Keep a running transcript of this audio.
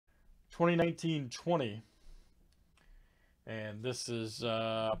2019-20. And this is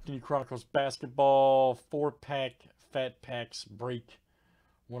Panini Chronicles basketball 4-pack Fat Packs break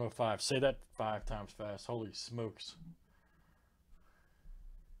 105. Say that 5 times fast. Holy smokes.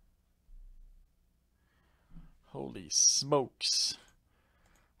 Holy smokes.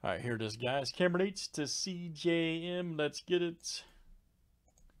 All right, here it is, guys. Cameron H to CJM. Let's get it.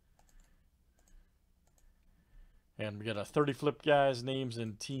 And we got a 30 flip, guys. Names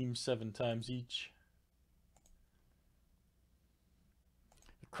and teams 7 times each.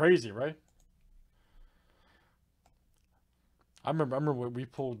 Crazy, right? I remember when we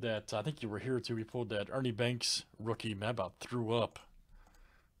pulled that. I think you were here too. We pulled that Ernie Banks rookie. Man, I about threw up.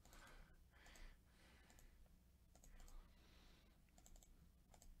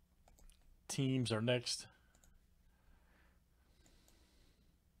 Teams are next.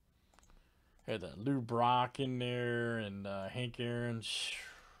 Had that Lou Brock in there and Hank Aaron.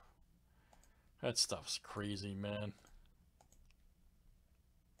 That stuff's crazy, man.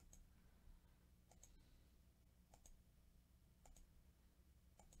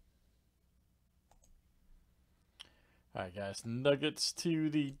 All right, guys. Nuggets to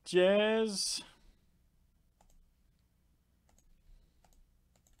the Jazz.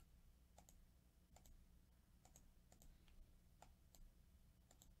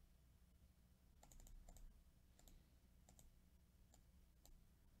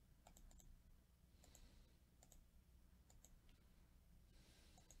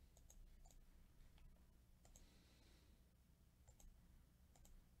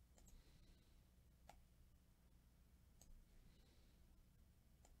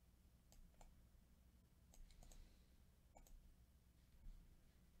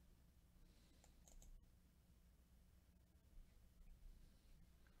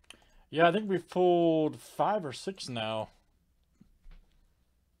 Yeah, I think we've pulled 5 or 6 now.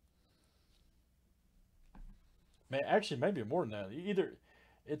 Actually, maybe more than that.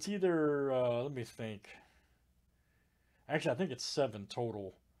 It's either let me think. Actually, I think it's 7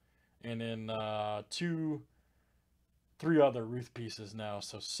 total, and then 3 other Ruth pieces now.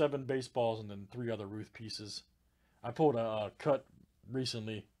 So 7 baseballs and then 3 other Ruth pieces. I pulled a cut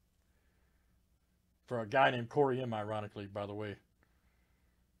recently for a guy named Corey M. Ironically, by the way,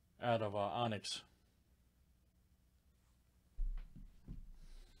 out of Onyx.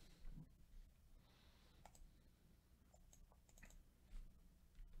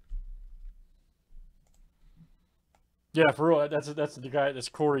 Yeah, for real. That's the guy. That's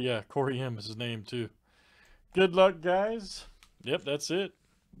Corey. Yeah, Corey M is his name too. Good luck, guys. Yep, that's it.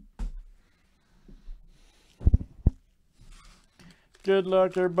 Good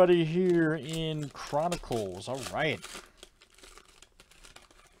luck, everybody, here in Chronicles. All right.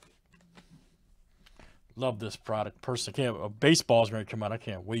 Love this product. Personally, baseball's going to come out. I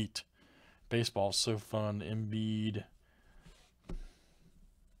can't wait. Baseball's so fun. Embiid.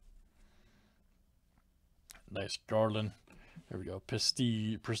 Nice Garland. There we go.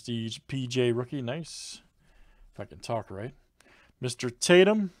 Prestige PJ rookie. Nice. If I can talk right. Mr.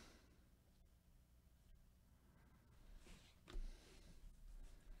 Tatum.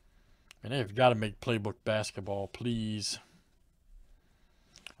 And they've got to make playbook basketball, please.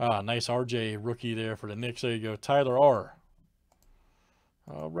 Ah, nice RJ rookie there for the Knicks. There you go. Tyler R.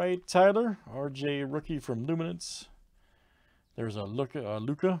 All right, Tyler. RJ rookie from Luminance. There's a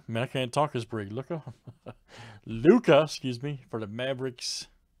Luka. Man, I can't talk as big. Luka. Luka, excuse me, for the Mavericks.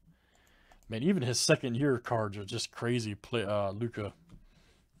 Man, even his second year cards are just crazy. Luka.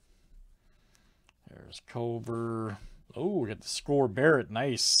 There's Culver. Oh, we got the score Barrett.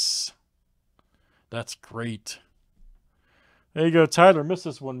 Nice. That's great. There you go. Tyler missed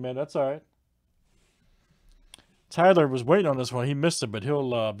this one, man. That's all right. Tyler was waiting on this one. He missed it, but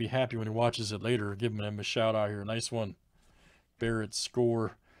he'll be happy when he watches it later. Give him a shout out here. Nice one. Barrett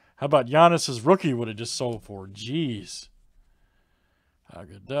score. How about Giannis's rookie would have just sold for? Jeez.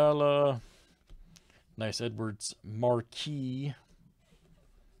 Agadala. Nice Edwards marquee.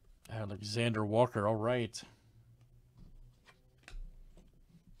 Alexander Walker. All right.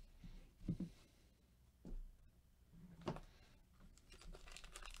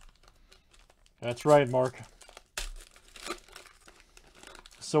 That's right, Mark.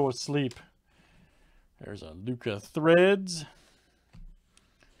 So asleep. There's a Luka Threads.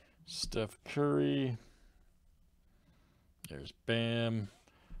 Steph Curry. There's Bam.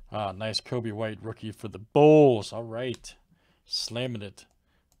 Ah, nice Kobe White rookie for the Bulls. All right. Slamming it.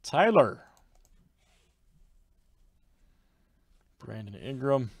 Tyler. Brandon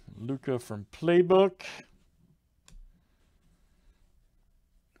Ingram. Luka from Playbook.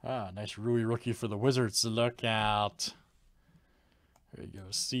 Ah, nice Rui rookie for the Wizards. Look out. There you go,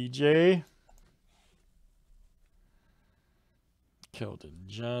 CJ. Keldon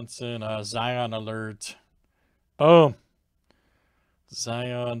Johnson. Zion alert. Boom.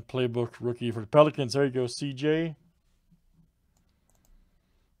 Zion playbook rookie for the Pelicans. There you go, CJ.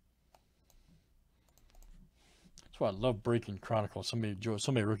 That's why I love breaking Chronicles. So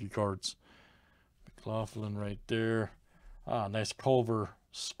many rookie cards. McLaughlin right there. Nice Culver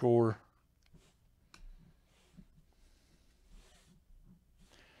score.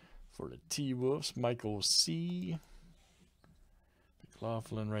 For the T-Wolves, Michael C.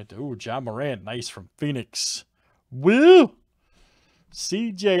 McLaughlin right there. Ooh, John Morant. Nice from Phoenix. Woo!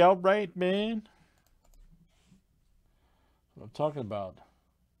 CJ, all right, man. What I'm talking about.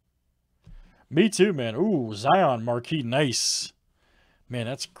 Me too, man. Ooh, Zion marquee. Nice. Man,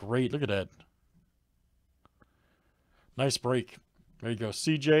 that's great. Look at that. Nice break. There you go,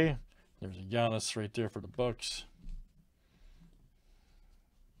 CJ. There's a Giannis right there for the Bucks.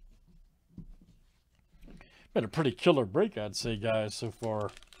 Been a pretty killer break, I'd say, guys, so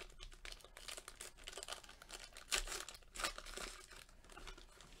far.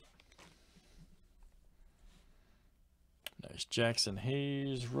 Nice Jackson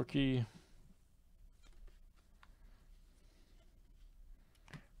Hayes, rookie.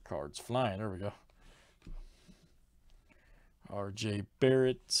 Cards flying. There we go. RJ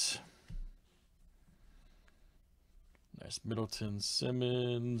Barrett. Nice Middleton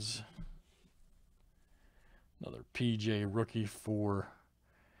Simmons. Another PJ rookie for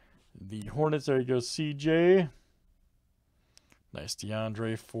the Hornets. There you go, CJ. Nice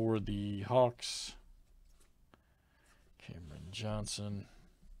DeAndre for the Hawks. Cameron Johnson.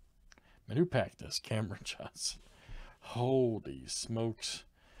 Man, who packed this? Cameron Johnson. Holy smokes.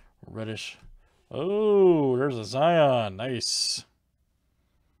 Reddish. Oh, there's a Zion. Nice.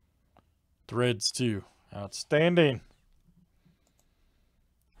 Threads, too. Outstanding.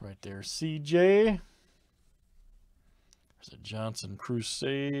 Right there, CJ. There's a Johnson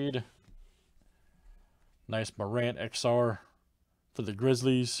Crusade. Nice Morant XR for the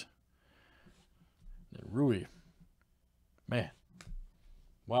Grizzlies. And Rui. Man.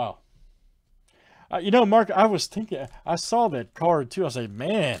 Wow. You know, Mark, I was thinking, I saw that card too. I was like,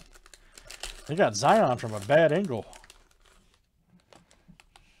 man, they got Zion from a bad angle.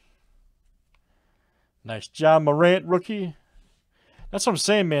 Nice John Morant rookie. That's what I'm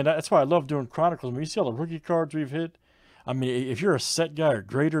saying, man. That's why I love doing Chronicles. When you see all the rookie cards we've hit, I mean, if you're a set guy or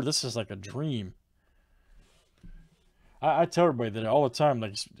greater, this is like a dream. I tell everybody that all the time.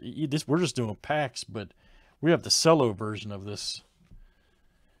 Like, we're just doing packs, but we have the cello version of this.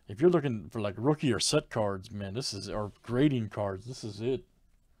 If you're looking for like rookie or set cards, man, this is, or grading cards, this is it.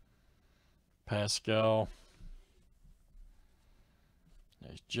 Pascal.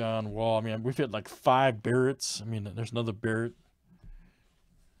 Nice John Wall. I mean, we've hit like 5 Barretts. I mean, there's another Barrett.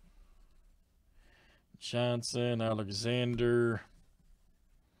 Johnson, Alexander.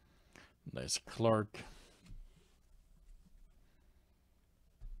 Nice Clark.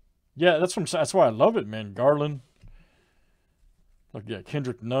 Yeah, that's why I love it, man. Garland. Look, yeah,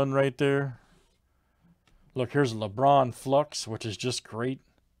 Kendrick Nunn right there. Look, here's LeBron Flux, which is just great.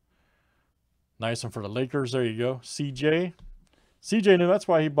 Nice one for the Lakers. There you go. CJ. CJ knew that's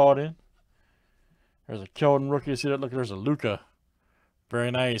why he bought in. There's a Keldon rookie. See that? Look, there's a Luka.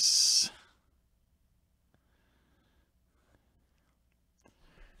 Very nice.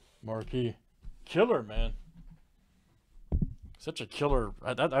 Marquee. Killer, man. Such a killer.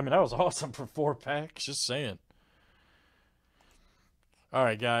 I mean, that was awesome for 4 packs. Just saying. All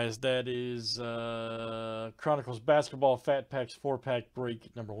right, guys. That is Chronicles Basketball Fat Packs 4-pack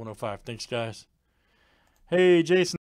break number 105. Thanks, guys. Hey, Jason.